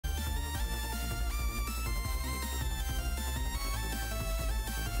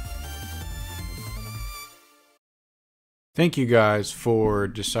Thank you guys for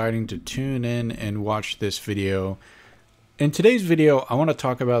deciding to tune in and watch this video. In today's video, I want to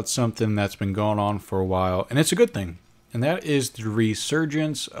talk about something that's been going on for a while, and it's a good thing. And that is the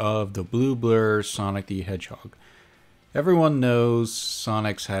resurgence of the blue blur Sonic the Hedgehog. Everyone knows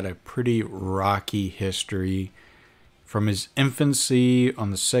Sonic's had a pretty rocky history from his infancy on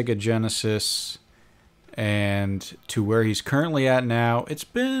the Sega Genesis and to where he's currently at now. It's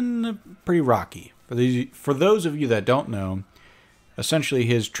been pretty rocky. For those of you that don't know, essentially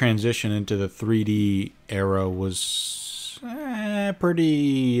his transition into the 3D era was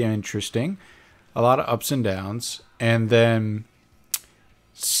pretty interesting. A lot of ups and downs. And then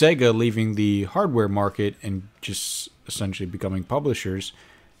Sega leaving the hardware market and just essentially becoming publishers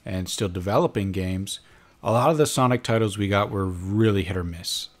and still developing games. A lot of the Sonic titles we got were really hit or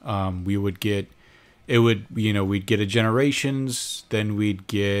miss. We'd get a Generations, then we'd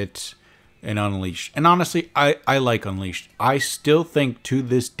get an Unleashed. And honestly, I like Unleashed. I still think to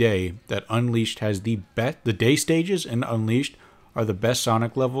this day that Unleashed has the day stages in Unleashed are the best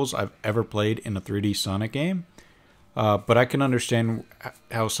Sonic levels I've ever played in a 3D Sonic game. But I can understand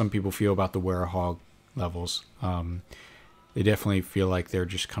how some people feel about the Werehog levels. They definitely feel like they're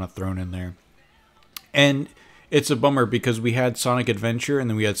just kind of thrown in there. And it's a bummer because we had Sonic Adventure and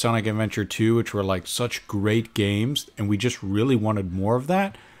then we had Sonic Adventure 2, which were like such great games, and we just really wanted more of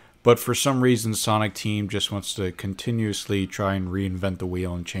that. But for some reason, Sonic Team just wants to continuously try and reinvent the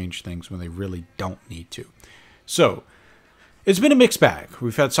wheel and change things when they really don't need to. So it's been a mixed bag.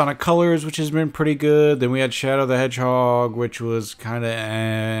 We've had Sonic Colors, which has been pretty good. Then we had Shadow the Hedgehog, which was kind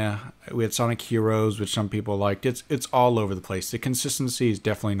of We had Sonic Heroes, which some people liked. It's all over the place. The consistency is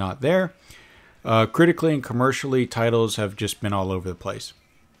definitely not there. Critically and commercially, titles have just been all over the place.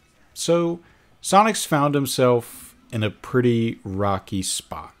 So Sonic's found himself in a pretty rocky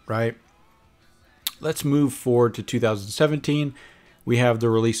spot, right? Let's move forward to 2017. We have the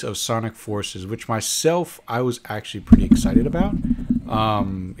release of Sonic Forces, which myself, I was actually pretty excited about.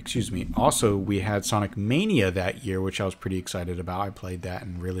 Also, we had Sonic Mania that year, which I was pretty excited about. I played that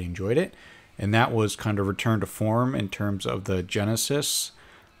and really enjoyed it. And that was kind of return to form in terms of the Genesis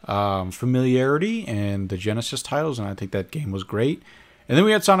familiarity and the Genesis titles, and I think that game was great. And then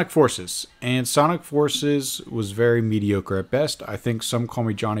we had Sonic Forces, and Sonic Forces was very mediocre at best. I think Some Call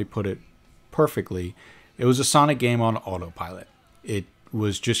Me Johnny put it perfectly. It was a Sonic game on autopilot. It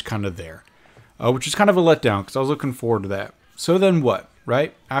was just kind of there, which is kind of a letdown because I was looking forward to that. So then what,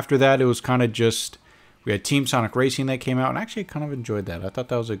 right? After that, it was kind of just, we had Team Sonic Racing that came out, and actually kind of enjoyed that. I thought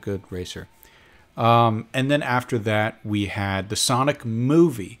that was a good racer. And then after that, we had the Sonic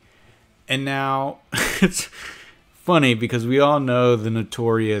movie. And now, it's funny because we all know the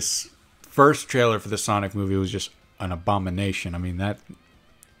notorious first trailer for the Sonic movie was just an abomination. I mean,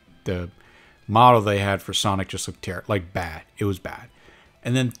 the model they had for Sonic just looked terrible, like bad. It was bad.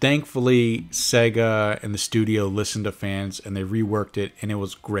 And then thankfully, Sega and the studio listened to fans and they reworked it, and it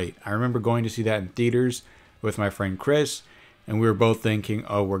was great. I remember going to see that in theaters with my friend Chris, and we were both thinking,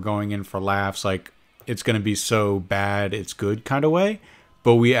 oh, we're going in for laughs, like it's going to be so bad it's good kind of way.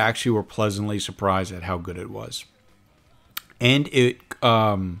 But we actually were pleasantly surprised at how good it was. And it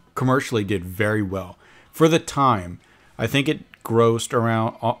commercially did very well. For the time, I think it grossed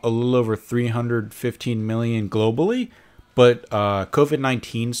around a little over 315 million globally. But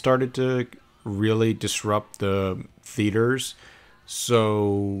COVID-19 started to really disrupt the theaters.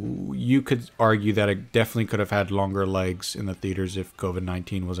 So you could argue that it definitely could have had longer legs in the theaters if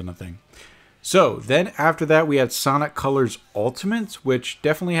COVID-19 wasn't a thing. So then after that, we had Sonic Colors Ultimate, which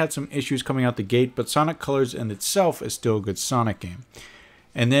definitely had some issues coming out the gate, but Sonic Colors in itself is still a good Sonic game.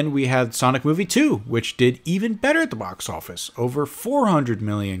 And then we had Sonic Movie 2, which did even better at the box office, over 400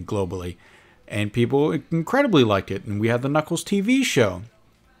 million globally. And people incredibly liked it. And we had the Knuckles TV show.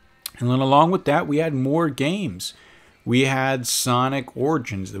 And then along with that, we had more games. We had Sonic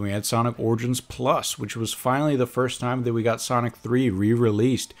Origins, then we had Sonic Origins Plus, which was finally the first time that we got Sonic 3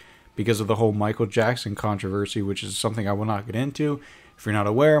 re-released because of the whole Michael Jackson controversy, which is something I will not get into. If you're not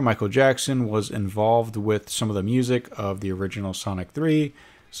aware, Michael Jackson was involved with some of the music of the original Sonic 3,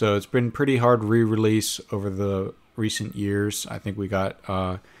 so it's been pretty hard re-release over the recent years. I think we got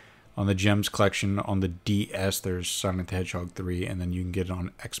on the Gems collection on the DS, there's Sonic the Hedgehog 3, and then you can get it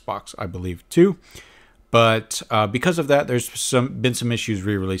on Xbox, I believe, too. But because of that, there's been some issues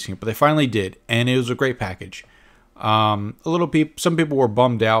re-releasing it, but they finally did, and it was a great package. Some people were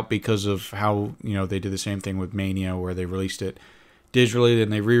bummed out because of how, they did the same thing with Mania, where they released it digitally, then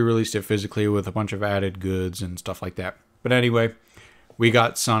they re-released it physically with a bunch of added goods and stuff like that. But anyway, we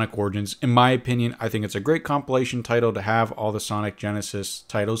got Sonic Origins. In my opinion, I think it's a great compilation title to have all the Sonic Genesis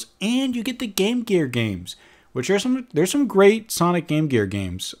titles, and you get the Game Gear games, which there's some great Sonic Game Gear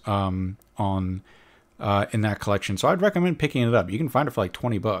games on in that collection. So I'd recommend picking it up. You can find it for like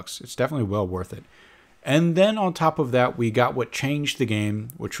 $20. It's definitely well worth it. And then on top of that, we got what changed the game,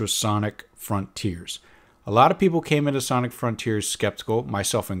 which was Sonic Frontiers. A lot of people came into Sonic Frontiers skeptical,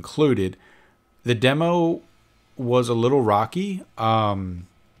 myself included. The demo was a little rocky, and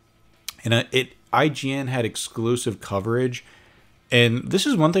IGN had exclusive coverage. And this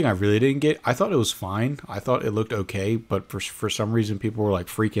is one thing I really didn't get. I thought it was fine. I thought it looked okay, but for some reason people were like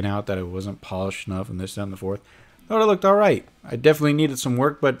freaking out that it wasn't polished enough and this, that, and the fourth. I thought it looked all right. I definitely needed some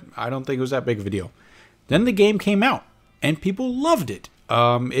work, but I don't think it was that big of a deal. Then the game came out, and people loved it.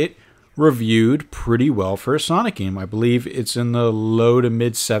 It reviewed pretty well for a Sonic game. I believe it's in the low to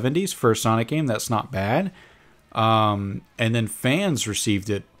mid 70s for a Sonic game. That's not bad. And then fans received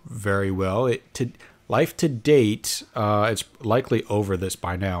it very well. Life to date, it's likely over this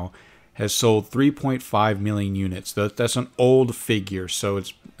by now, has sold 3.5 million units. That's an old figure, so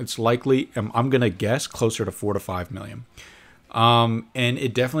it's likely, I'm going to guess, closer to 4 to 5 million. And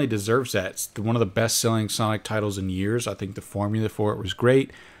it definitely deserves that. It's one of the best-selling Sonic titles in years. I think the formula for it was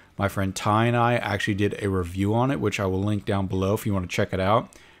great. My friend Ty and I actually did a review on it, which I will link down below if you want to check it out.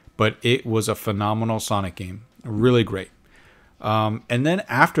 But it was a phenomenal Sonic game. Really great. And then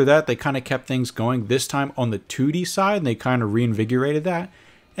after that, they kind of kept things going. This time on the 2D side, and they kind of reinvigorated that.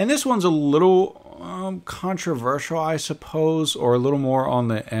 And this one's a little controversial, I suppose, or a little more on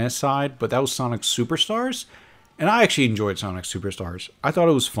the S side, but that was Sonic Superstars. And I actually enjoyed Sonic Superstars. I thought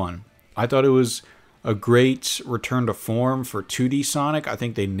it was fun. I thought it was a great return to form for 2D Sonic. I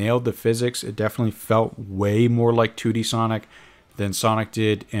think they nailed the physics. It definitely felt way more like 2D Sonic than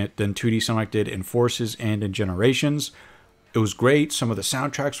 2D Sonic did in Forces and in Generations. It was great. Some of the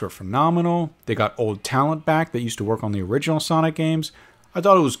soundtracks were phenomenal. They got old talent back that used to work on the original Sonic games. I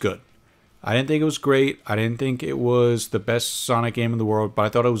thought it was good. I didn't think it was great. I didn't think it was the best Sonic game in the world, but I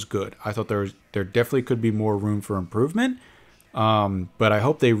thought it was good. I thought there definitely could be more room for improvement. But I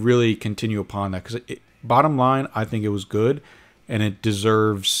hope they really continue upon that, because bottom line, I think it was good, and it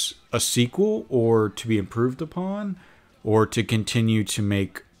deserves a sequel or to be improved upon, or to continue to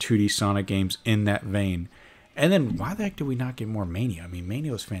make 2D Sonic games in that vein. And then why the heck did we not get more Mania? I mean,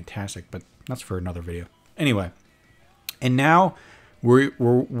 Mania was fantastic, but that's for another video. Anyway, and now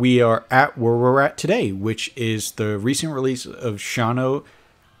we are at where we're at today, which is the recent release of Sonic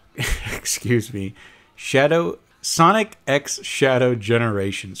X Shadow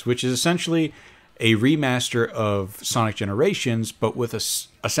Generations, which is essentially a remaster of Sonic Generations, but with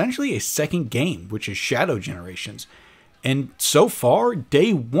essentially a second game, which is Shadow Generations. And so far,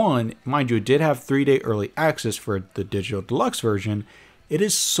 day one, mind you, it did have 3-day early access for the digital deluxe version. It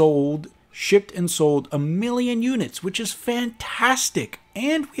is shipped and sold 1 million units, which is fantastic.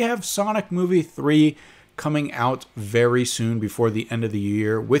 And we have Sonic Movie 3 coming out very soon, before the end of the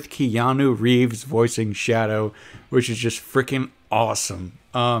year, with Keanu Reeves voicing Shadow, which is just freaking awesome.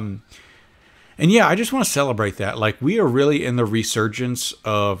 And yeah, I just want to celebrate that. Like, we are really in the resurgence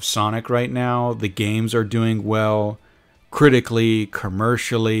of Sonic right now. The games are doing well, critically,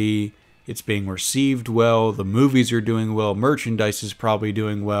 commercially. It's being received well. The movies are doing well. Merchandise is probably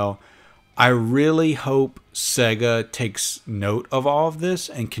doing well. I really hope Sega takes note of all of this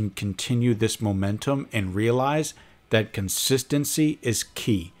and can continue this momentum and realize that consistency is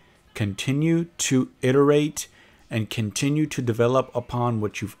key. Continue to iterate and continue to develop upon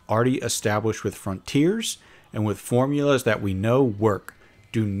what you've already established with Frontiers and with formulas that we know work.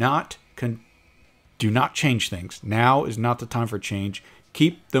 Do not change things. Now is not the time for change.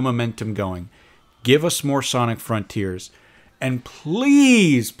 Keep the momentum going. Give us more Sonic Frontiers. And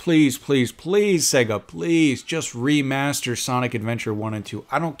please, please, please, please, Sega, please just remaster Sonic Adventure 1 and 2.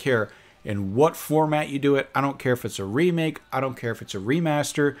 I don't care in what format you do it. I don't care if it's a remake. I don't care if it's a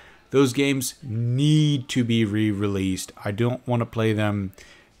remaster. Those games need to be re-released. I don't want to play them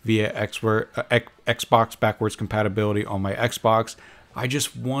via Xbox backwards compatibility on my Xbox. I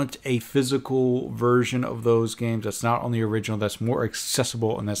just want a physical version of those games that's not on the original, that's more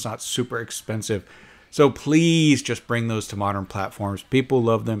accessible, and that's not super expensive. So please just bring those to modern platforms. People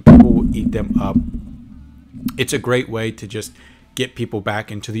love them. People will eat them up. It's a great way to just get people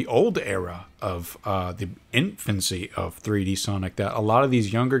back into the old era of the infancy of 3D Sonic, that a lot of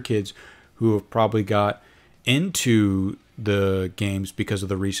these younger kids who have probably got into the games because of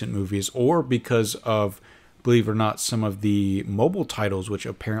the recent movies, or because of, believe it or not, some of the mobile titles, which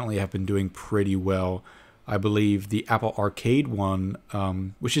apparently have been doing pretty well. I believe the Apple Arcade one,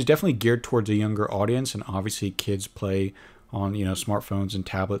 which is definitely geared towards a younger audience, and obviously kids play on, you know, smartphones and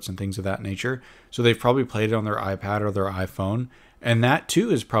tablets and things of that nature. So they've probably played it on their iPad or their iPhone, and that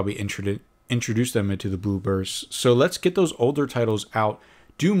too is probably introduce them into the Blue Burst. So let's get those older titles out.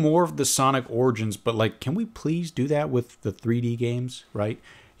 Do more of the Sonic Origins, but like, can we please do that with the 3D games, right?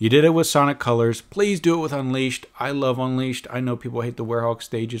 You did it with Sonic Colors. Please do it with Unleashed. I love Unleashed. I know people hate the Werehog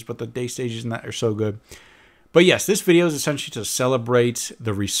stages, but the day stages and that are so good. But yes, this video is essentially to celebrate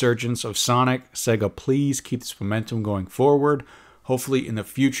the resurgence of Sonic. Sega, please keep this momentum going forward. Hopefully in the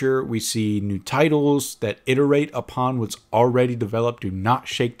future, we see new titles that iterate upon what's already developed. Do not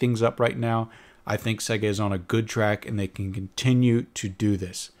shake things up right now. I think Sega is on a good track and they can continue to do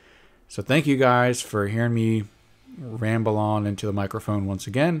this. So thank you guys for hearing me ramble on into the microphone once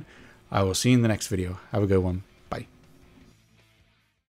again. I will see you in the next video. Have a good one.